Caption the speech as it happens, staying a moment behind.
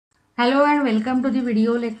Hello and welcome to the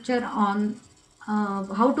video lecture on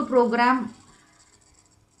how to program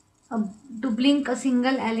uh, to blink a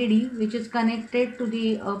single LED which is connected to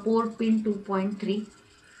the port pin 2.3.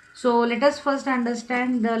 So let us first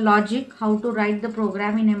understand the logic, how to write the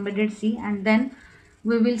program in embedded C, and then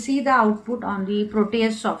we will see the output on the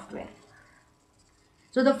Proteus software.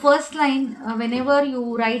 So the first line, whenever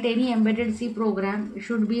you write any embedded C program,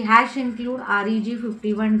 should be hash include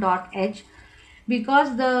reg51.h,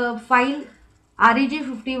 because the file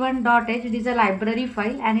reg51.h is a library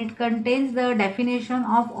file and it contains the definition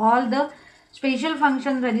of all the special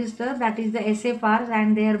function register, that is the SFRs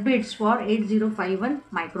and their bits for 8051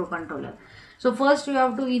 microcontroller. So first you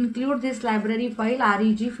have to include this library file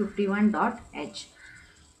reg51.h.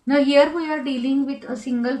 Now here we are dealing with a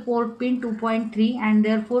single port pin 2.3, and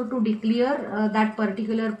therefore to declare that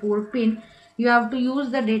particular port pin you have to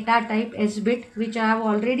use the data type S bit, which I have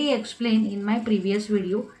already explained in my previous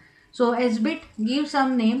video. So S bit gives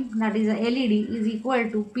some name, that is a LED is equal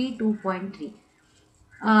to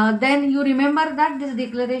P2.3. Then you remember that this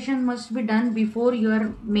declaration must be done before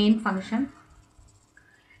your main function.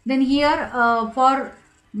 Then here for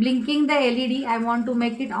blinking the LED, I want to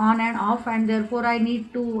make it on and off, and therefore I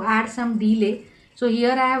need to add some delay. So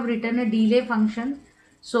here I have written a delay function.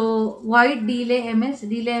 So void delay ms,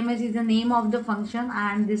 delay ms is the name of the function,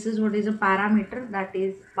 and this is what is a parameter that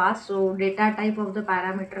is passed. So data type of the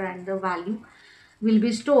parameter and the value will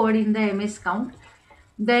be stored in the ms count.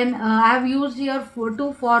 Then I have used here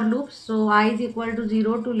two for loops. So I is equal to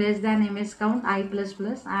 0 to less than ms count I plus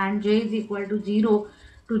plus, and j is equal to 0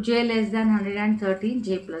 to j less than 113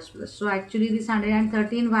 j plus plus. So actually this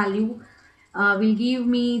 113 value will give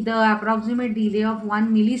me the approximate delay of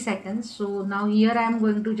 1 milliseconds. So now here I am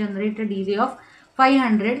going to generate a delay of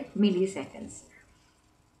 500 milliseconds.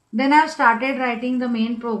 Then I have started writing the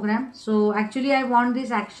main program. So actually I want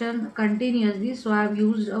this action continuously, so I have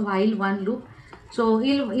used a while one loop. So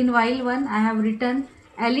in while one I have written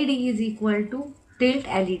LED is equal to tilt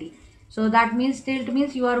LED. So that means tilt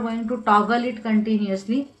means you are going to toggle it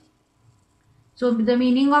continuously. So the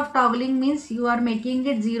meaning of toggling means you are making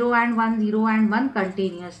it 0 and 1, 0 and 1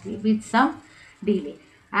 continuously with some delay.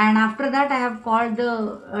 And after that I have called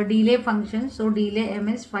the delay function. So delay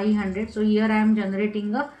ms 500. So here I am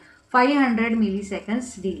generating a 500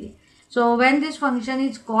 milliseconds delay. So when this function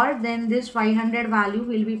is called, then this 500 value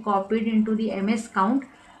will be copied into the ms count,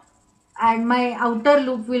 and my outer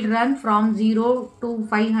loop will run from 0 to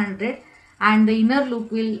 500, and the inner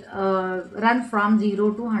loop will run from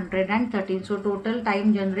 0 to 113. So total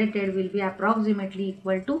time generated will be approximately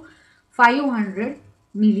equal to 500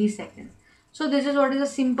 milliseconds. So this is what is a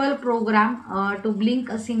simple program to blink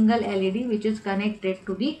a single LED which is connected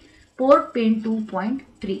to the port pin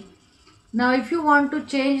 2.3. Now if you want to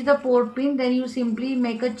change the port pin, then you simply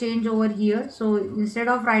make a change over here. So instead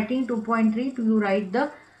of writing 2.3, you write the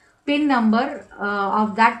pin number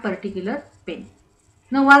of that particular pin.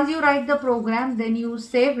 Now once you write the program, then you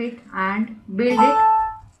save it and build it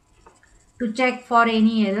to check for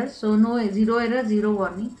any error. So no, zero error, zero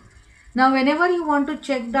warning. Now whenever you want to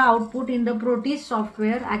check the output in the Proteus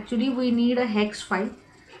software, actually we need a hex file.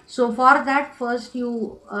 So for that, first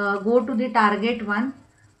you go to the target one,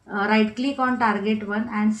 right click on target one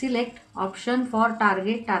and select option for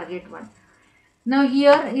target one. Now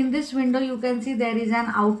here in this window you can see there is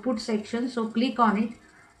an output section, so click on it,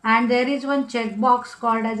 and there is one checkbox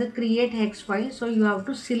called as a create hex file. So you have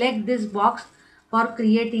to select this box for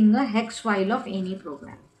creating a hex file of any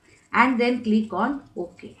program, and then click on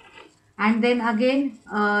OK, and then again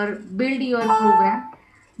build your program.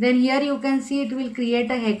 Then here you can see it will create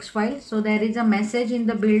a hex file. So there is a message in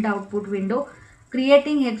the build output window,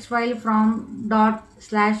 creating hex file from dot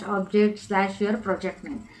slash object slash your project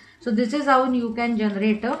name. So this is how you can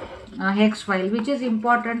generate a hex file, which is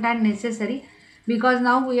important and necessary, because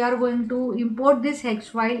now we are going to import this hex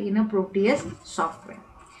file in a Proteus software.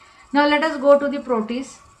 Now let us go to the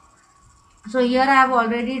Proteus. So here I have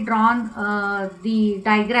already drawn the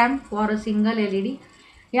diagram for a single LED.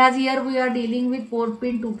 As here we are dealing with port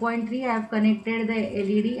pin 2.3, I have connected the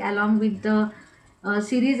LED along with the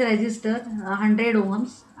series resistor 100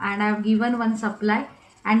 ohms, and I have given one supply,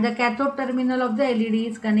 and the cathode terminal of the LED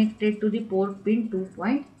is connected to the port pin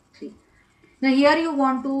 2.3. Now here you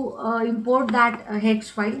want to import that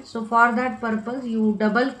hex file. So for that purpose you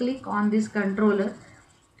double click on this controller,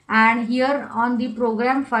 and here on the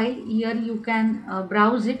program file, here you can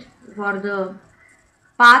browse it for the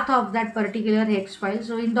path of that particular hex file.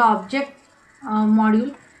 So in the object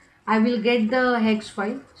module I will get the hex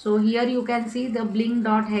file. So here you can see the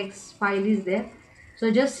blink.hex file is there.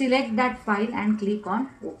 So just select that file and click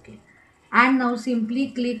on OK. and now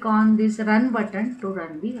simply click on this run button to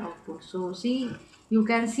run the output. So see, you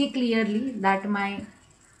can see clearly that my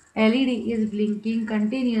LED is blinking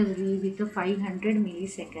continuously with a 500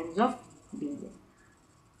 milliseconds of delay.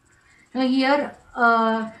 Now here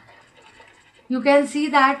you can see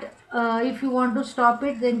that if you want to stop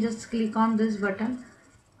it, then just click on this button.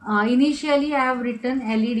 Initially I have written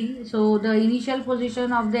LED, so the initial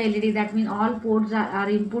position of the LED, that means all ports are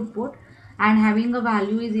input port and having a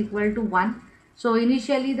value is equal to 1. So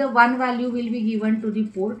initially the 1 value will be given to the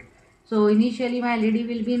port. So initially my LED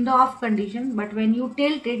will be in the off condition, but when you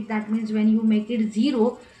tilt it, that means when you make it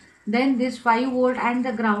 0, then this 5 volt and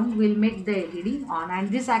the ground will make the LED on, and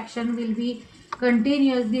this action will be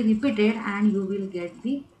continuously repeated and you will get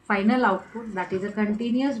the final output, that is a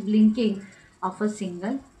continuous blinking of a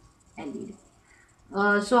single LED.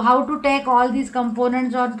 So how to take all these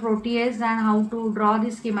components on proteus and how to draw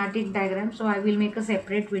the schematic diagram, so I will make a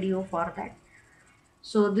separate video for that.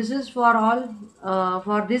 So this is for all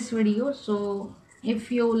for this video. So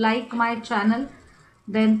if you like my channel,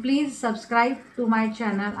 then please subscribe to my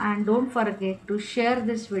channel and don't forget to share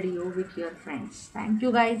this video with your friends. Thank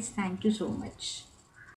you guys. Thank you so much.